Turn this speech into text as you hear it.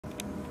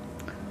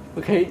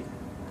Okay,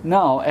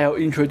 now I'll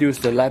introduce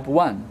the lab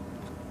 1.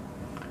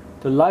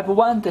 The lab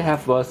 1, they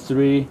have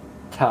 3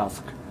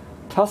 tasks.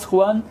 Task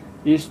 1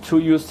 is to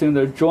using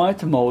the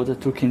joint mode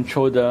to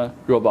control the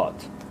robot.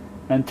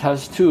 And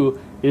task 2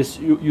 is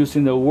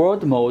using the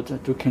world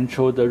mode to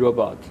control the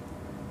robot.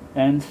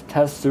 And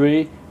task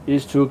 3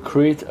 is to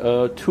create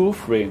a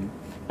 2-frame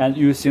and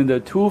using the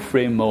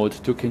 2-frame mode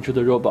to control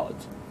the robot.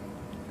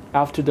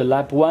 After the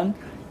lab 1,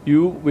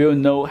 you will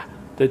know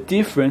the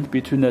difference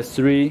between the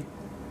 3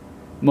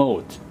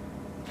 modes.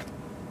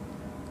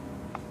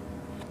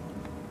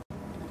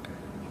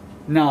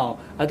 Now,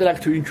 I'd like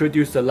to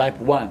introduce the lab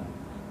 1.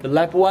 The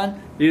lab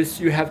 1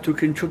 is you have to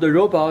control the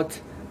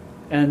robot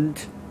and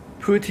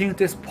putting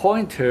this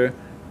pointer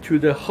to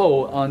the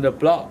hole on the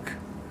block.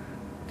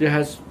 There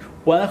has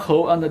 1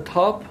 hole on the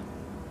top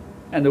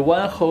and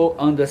 1 hole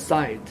on the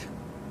side.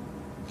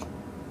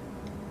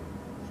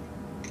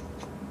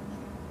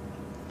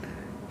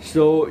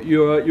 So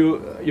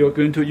you're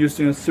going to use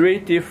 3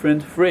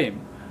 different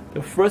frames.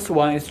 The first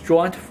one is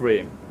joint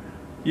frame.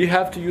 You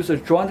have to use a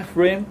joint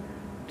frame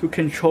to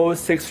control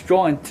 6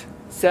 joints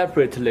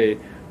separately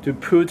to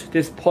put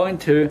this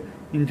pointer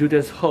into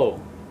this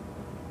hole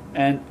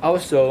and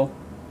also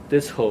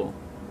this hole.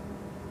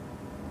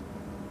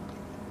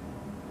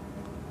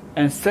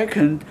 And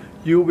second,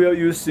 you will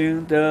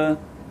using the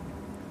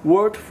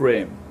word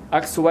frame,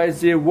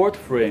 XYZ word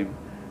frame,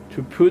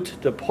 to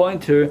put the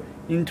pointer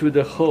into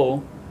the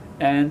hole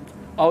and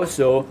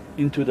also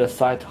into the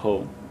side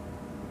hole.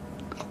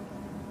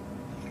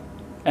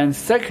 And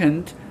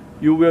second,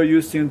 you will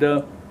using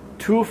the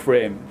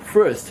 2-frame.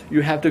 First,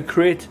 you have to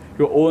create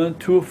your own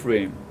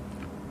 2-frame,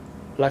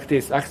 like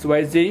this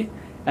XYZ,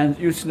 and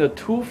using the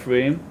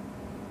 2-frame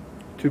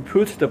to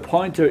put the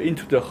pointer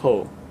into the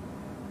hole.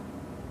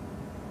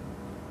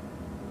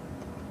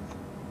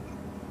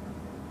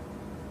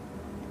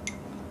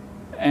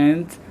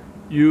 And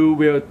you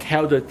will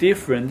tell the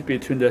difference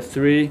between the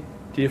 3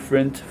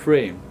 different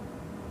frames.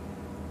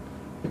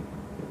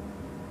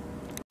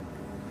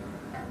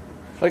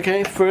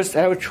 Okay, first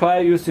I will try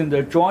using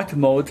the joint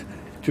mode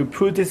to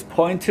put this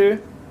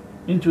pointer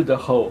into the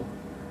hole.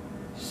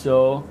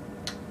 So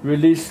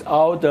release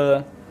all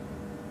the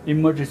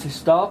emergency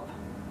stop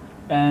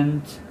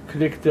and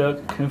click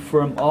the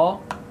confirm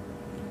all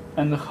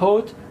and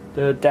hold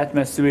the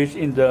deadman switch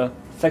in the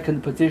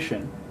 2nd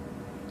position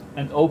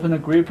and open the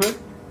gripper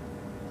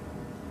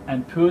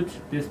and put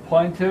this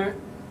pointer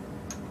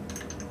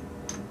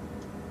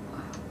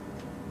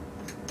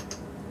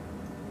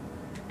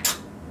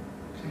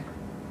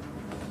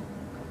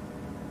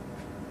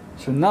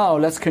So now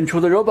let's control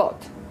the robot.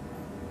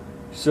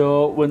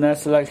 So when I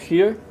select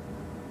here,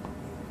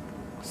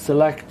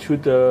 select to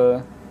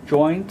the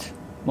joint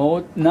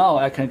mode, now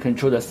I can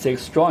control the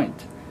 6th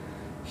joint.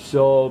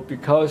 So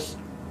because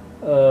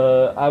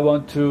I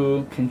want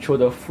to control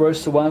the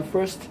first one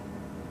first,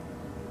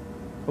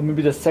 or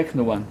maybe the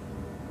 2nd one.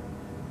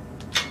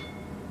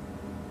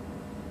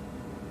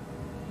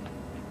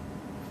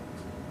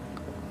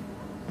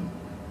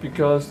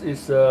 Because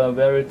it's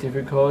very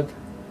difficult,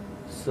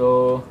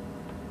 so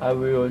I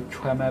will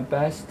try my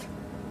best.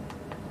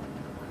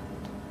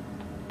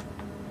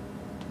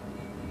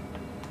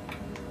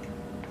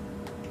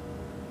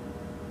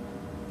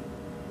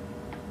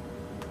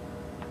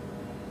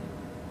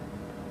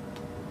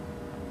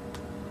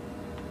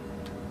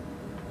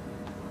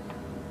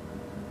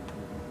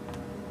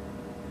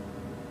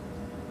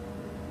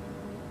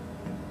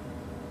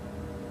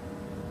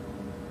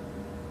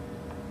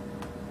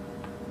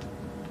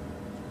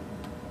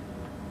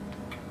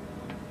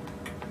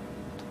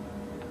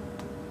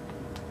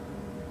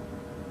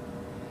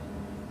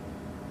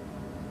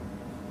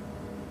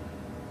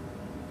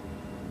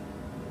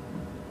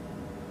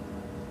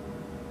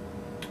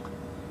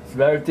 It's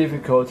very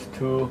difficult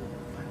to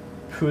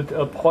put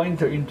a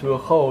pointer into a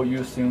hole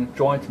using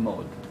joint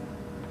mode.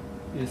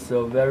 It's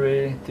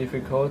very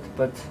difficult,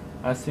 but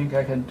I think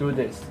I can do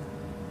this.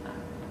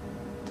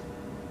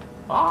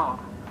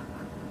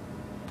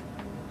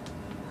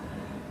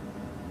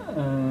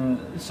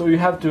 So you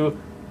have to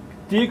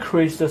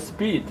decrease the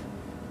speed.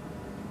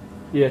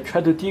 Yeah,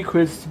 try to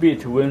decrease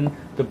speed when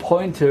the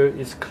pointer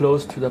is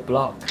close to the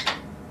block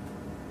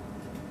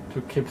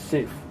to keep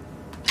safe.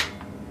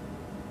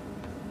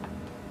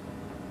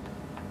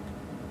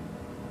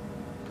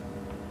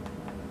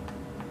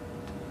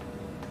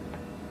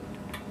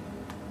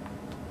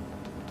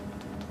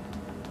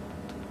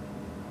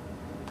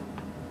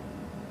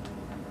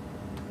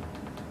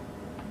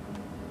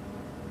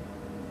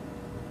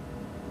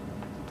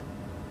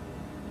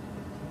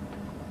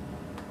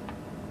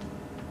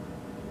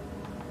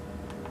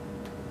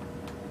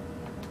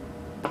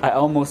 I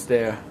almost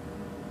there.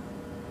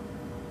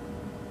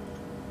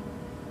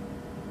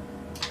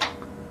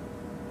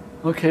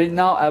 Okay,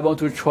 now I want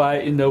to try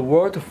in the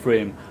word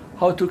frame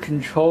how to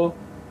control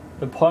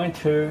the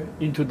pointer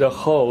into the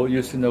hole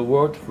using the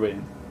word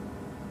frame.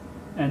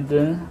 And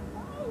then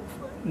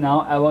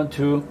now I want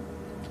to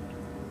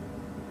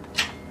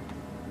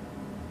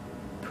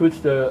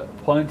put the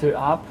pointer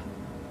up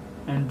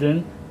and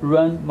then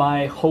run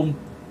my home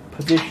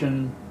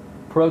position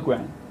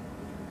program.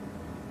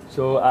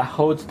 So I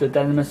hold the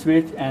dynamic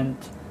switch and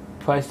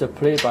press the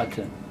play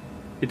button.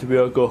 It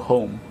will go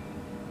home.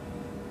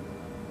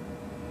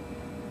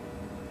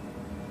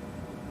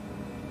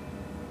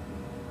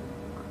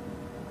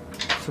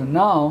 So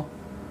now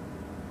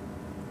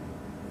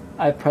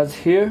I press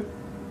here,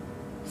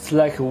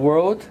 select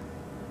world.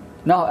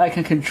 Now I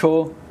can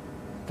control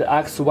the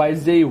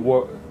XYZ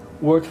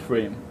word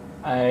frame.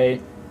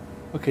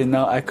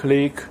 Now I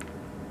click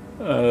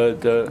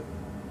the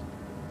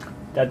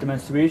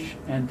dynamic switch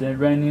and then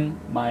running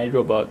my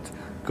robot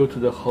go to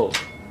the hole.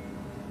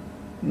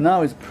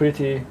 Now it's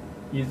pretty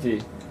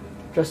easy.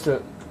 Just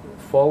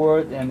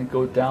forward and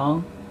go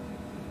down.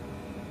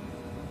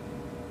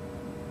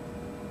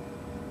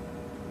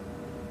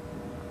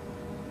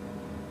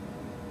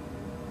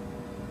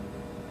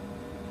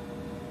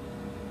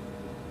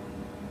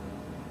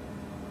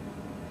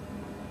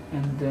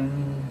 And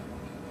then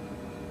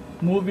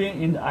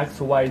moving in the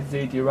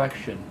XYZ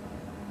direction.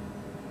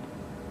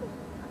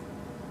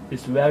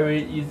 It's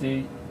very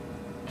easy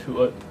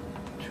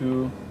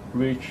to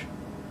reach.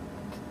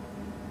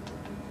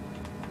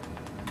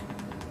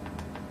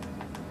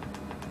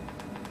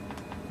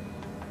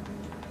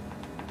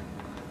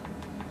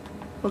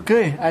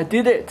 Okay, I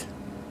did it.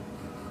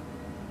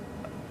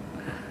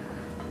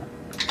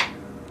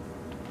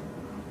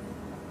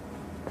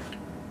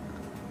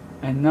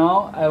 And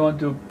now I want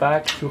to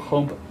back to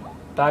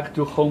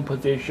home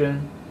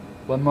position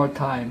one more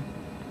time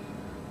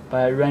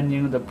by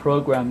running the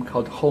program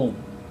called home.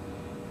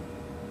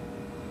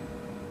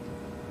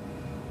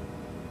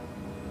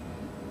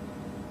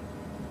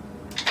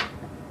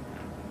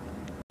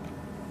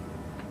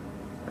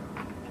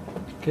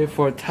 Okay,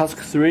 for task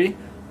 3,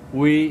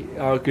 we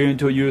are going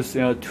to use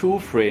a tool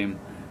frame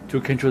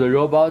to control the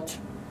robot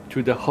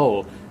to the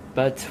hole.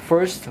 But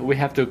first, we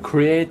have to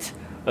create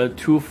a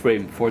tool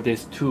frame for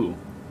this tool.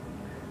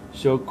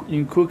 So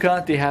in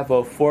KUKA, they have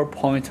a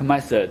 4-point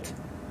method.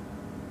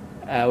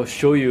 I'll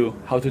show you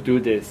how to do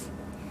this.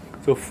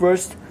 So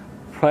first,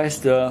 press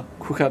the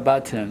KUKA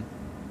button,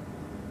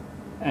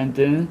 and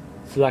then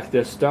select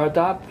the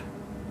startup,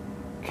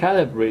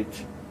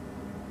 calibrate,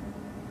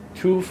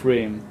 tool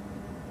frame,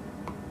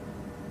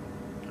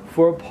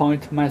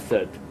 4-point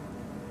method.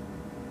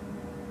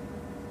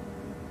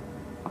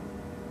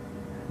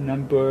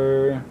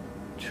 Number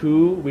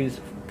 2, we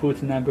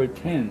put number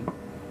 10.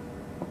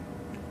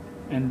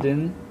 And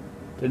then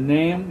the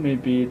name may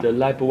be the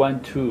Lab 1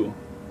 tool.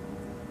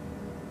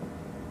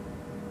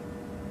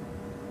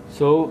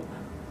 So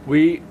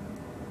we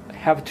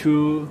have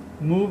to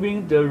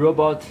moving the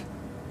robot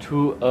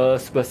to a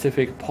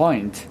specific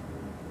point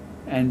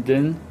and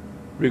then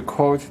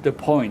record the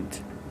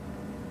point.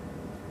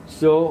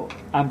 So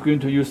I'm going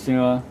to use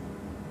in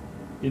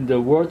the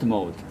world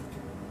mode.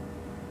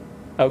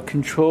 I'll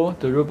control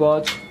the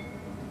robot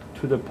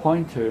to the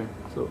pointer.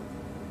 So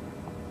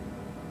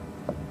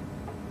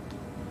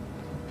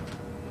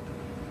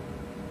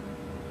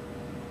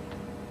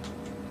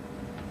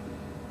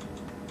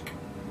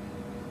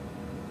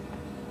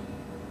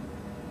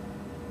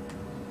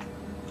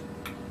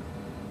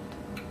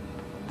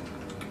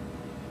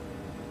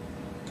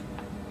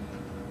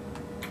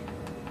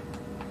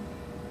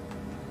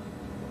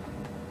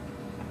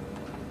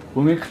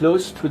when we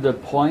close to the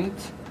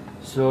point,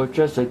 so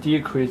just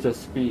decrease the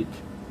speed.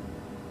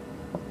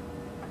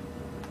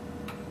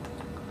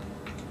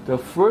 The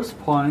first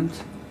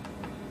point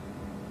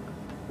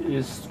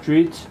is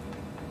straight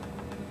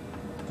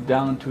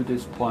down to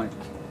this point.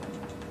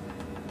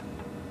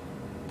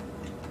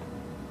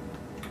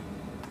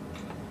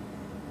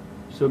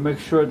 So make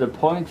sure the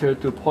pointer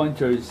to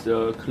pointer is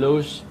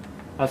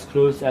as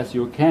close as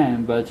you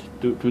can, but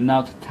do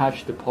not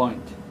touch the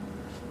point.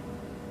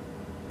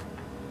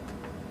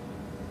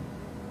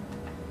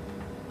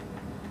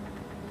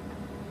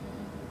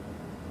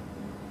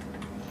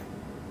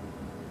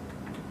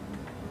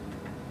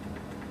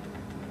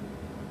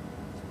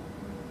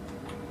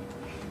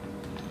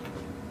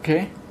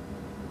 Okay,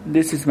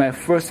 this is my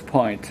first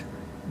point.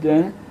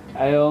 Then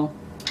I'll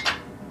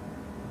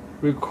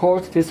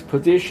record this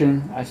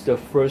position as the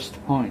first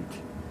point.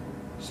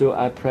 So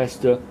I press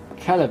the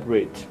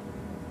calibrate.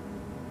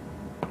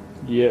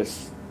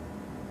 Yes.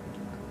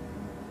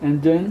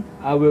 And then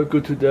I will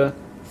go to the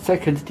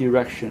second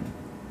direction.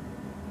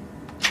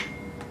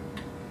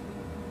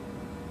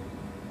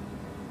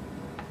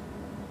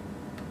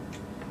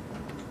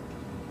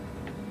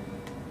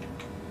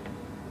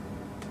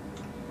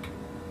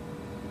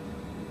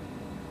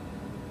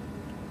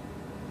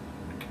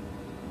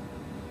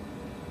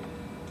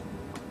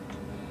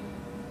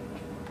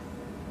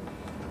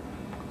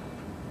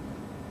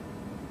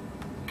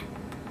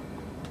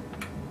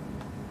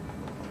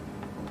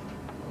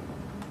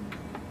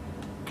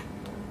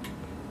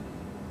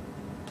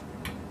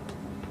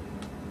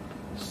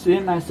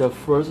 Same as the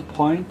first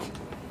point,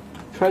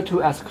 try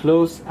to as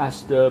close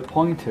as the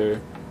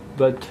pointer,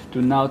 but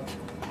do not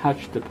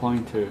touch the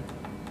pointer.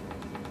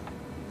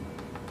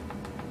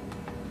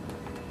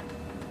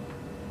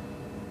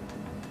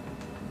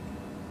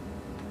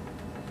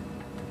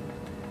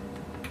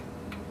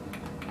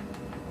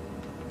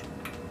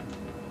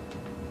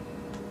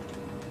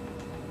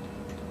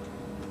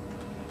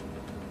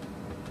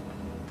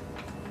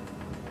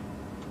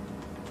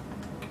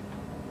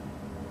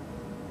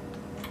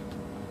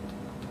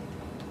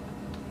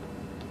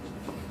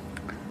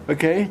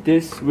 Okay,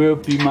 this will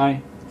be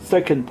my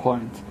second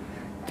point.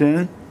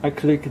 Then I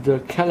click the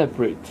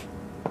calibrate.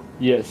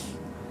 Yes.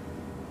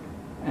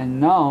 And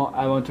now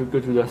I want to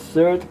go to the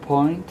third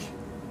point.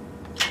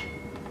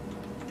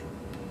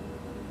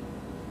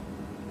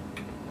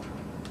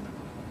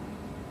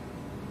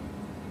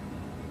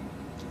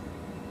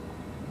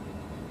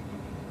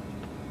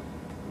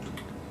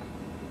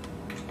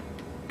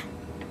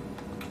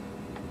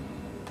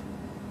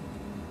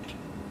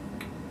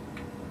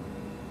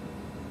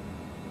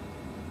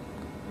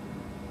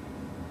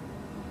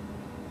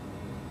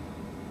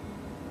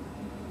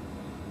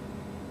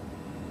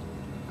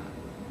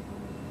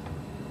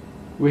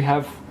 We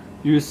have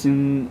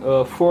using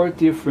 4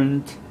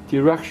 different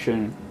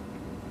directions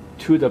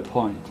to the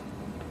point,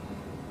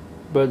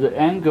 but the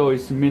angle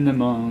is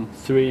minimum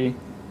 30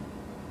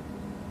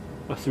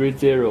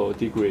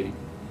 degree.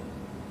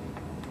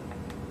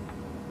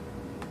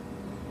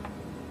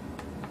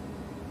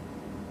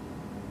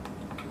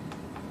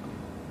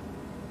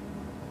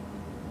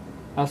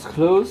 As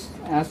close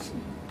as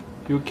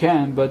you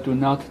can, but do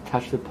not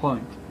touch the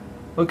point.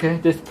 Okay,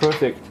 that's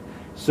perfect.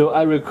 So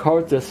I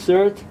record the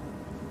third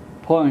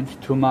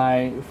point to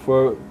my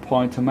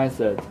 4-point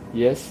method.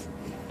 Yes.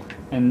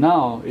 And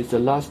now it's the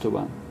last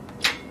one.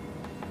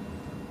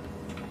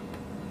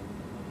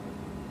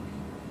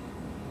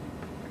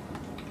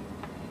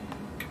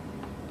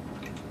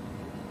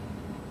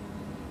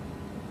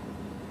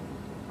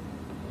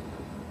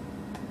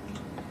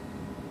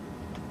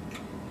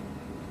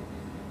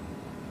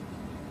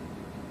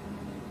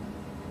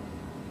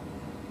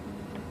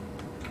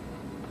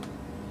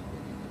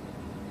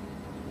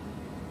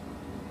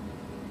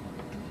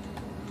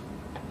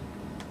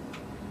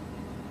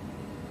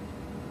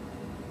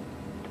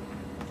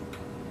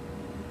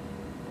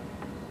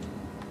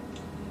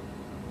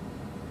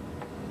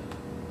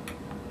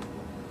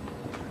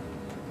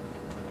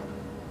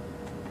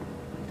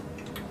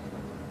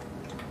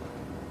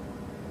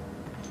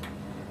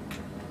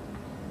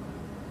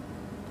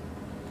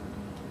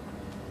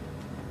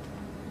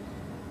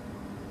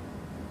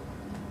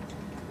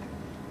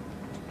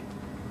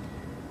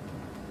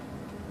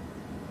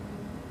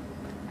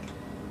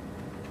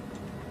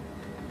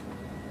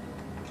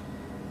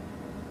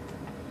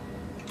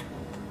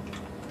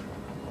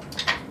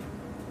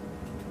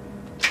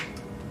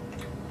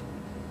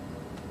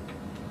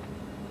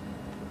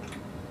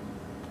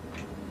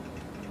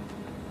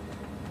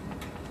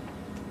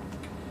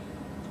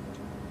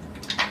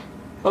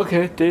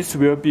 Okay, this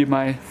will be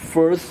my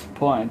first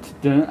point.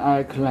 Then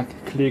I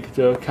click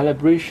the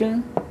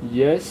calibration.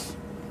 Yes.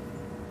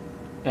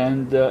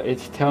 And it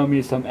tells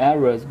me some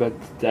errors, but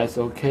that's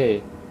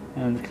okay.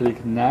 And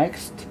click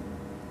next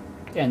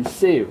and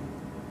save.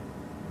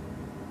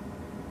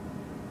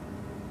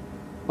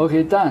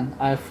 Okay, done.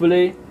 I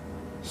fully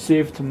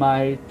saved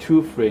my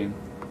 2 frame.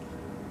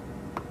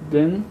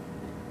 Then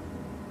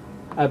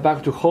I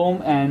back to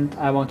home and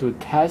I want to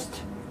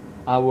test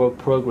our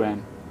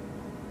program.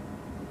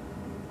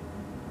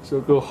 So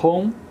go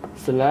home,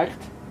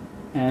 select,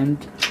 and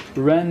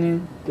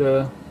running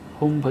the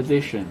home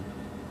position.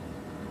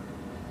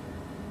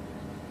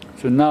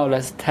 So now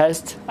let's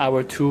test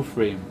our 2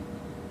 frame.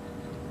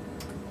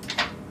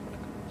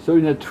 So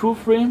in the 2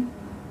 frame,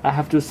 I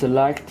have to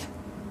select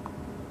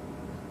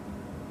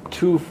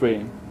 2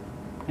 frame,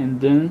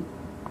 and then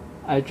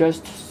I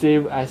just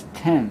save as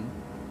 10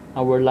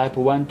 our lap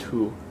 1,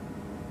 2.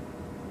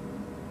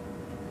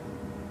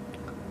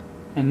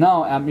 And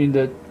now I'm in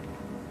the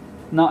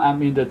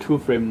 2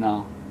 frame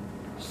now.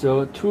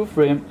 So 2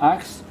 frame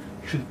X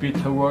should be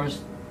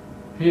towards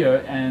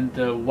here, and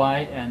Y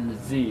and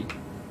Z.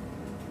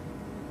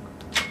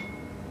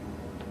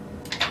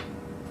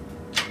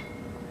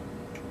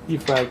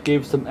 If I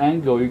give some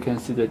angle, you can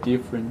see the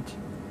difference.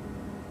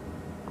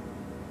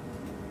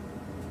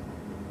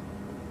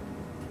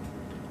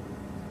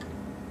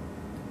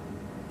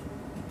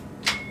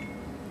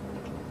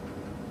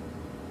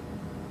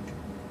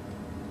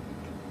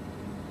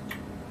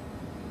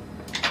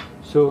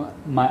 So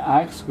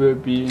my X will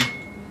be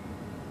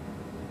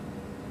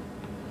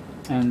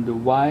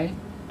and Y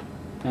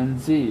and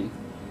Z.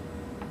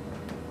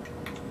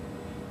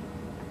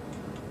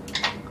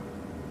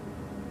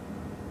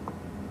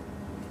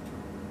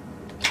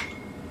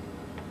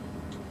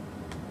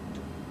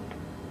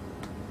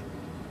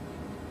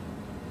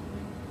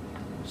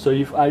 So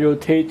if I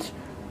rotate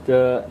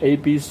the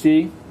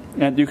ABC,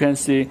 and you can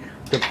see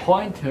the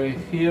pointer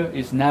here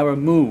is never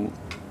moved.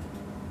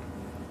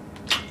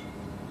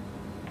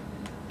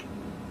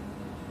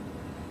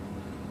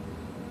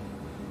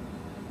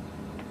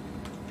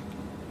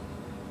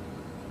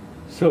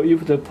 So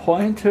if the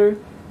pointer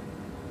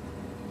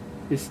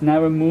is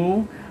never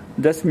moved,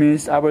 that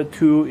means our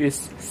tool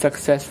is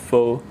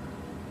successful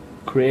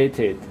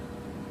created.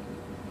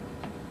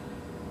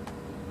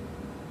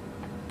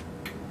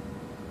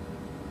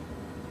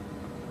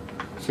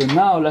 So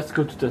now let's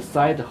go to the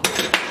side hole.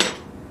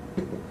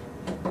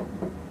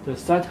 The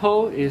side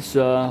hole is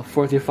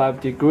 45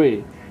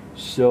 degree.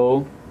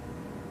 So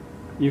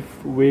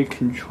if we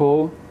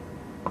control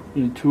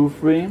in 2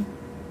 frame,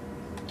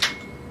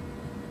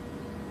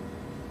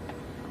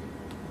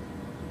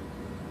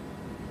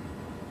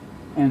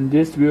 and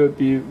this will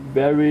be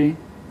very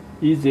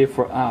easy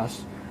for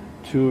us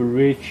to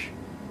reach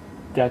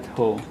that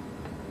hole.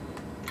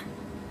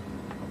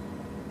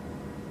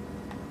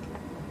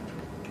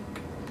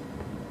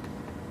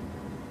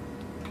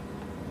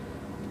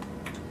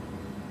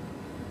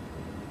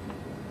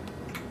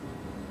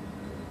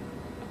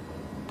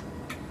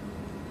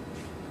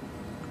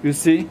 You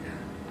see,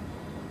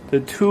 the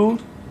 2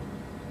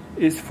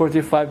 is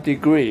 45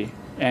 degrees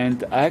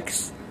and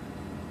X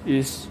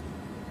is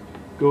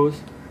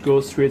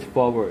goes straight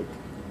forward.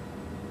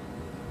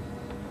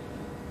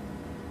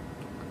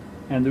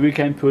 And we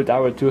can put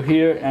our 2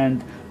 here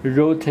and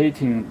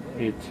rotating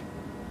it.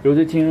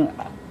 Rotating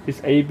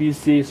is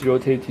ABC is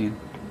rotating.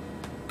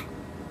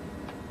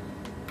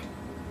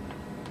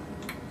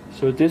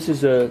 So this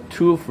is a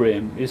 2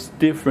 frame. It's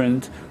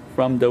different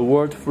from the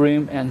word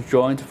frame and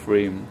joint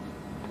frame.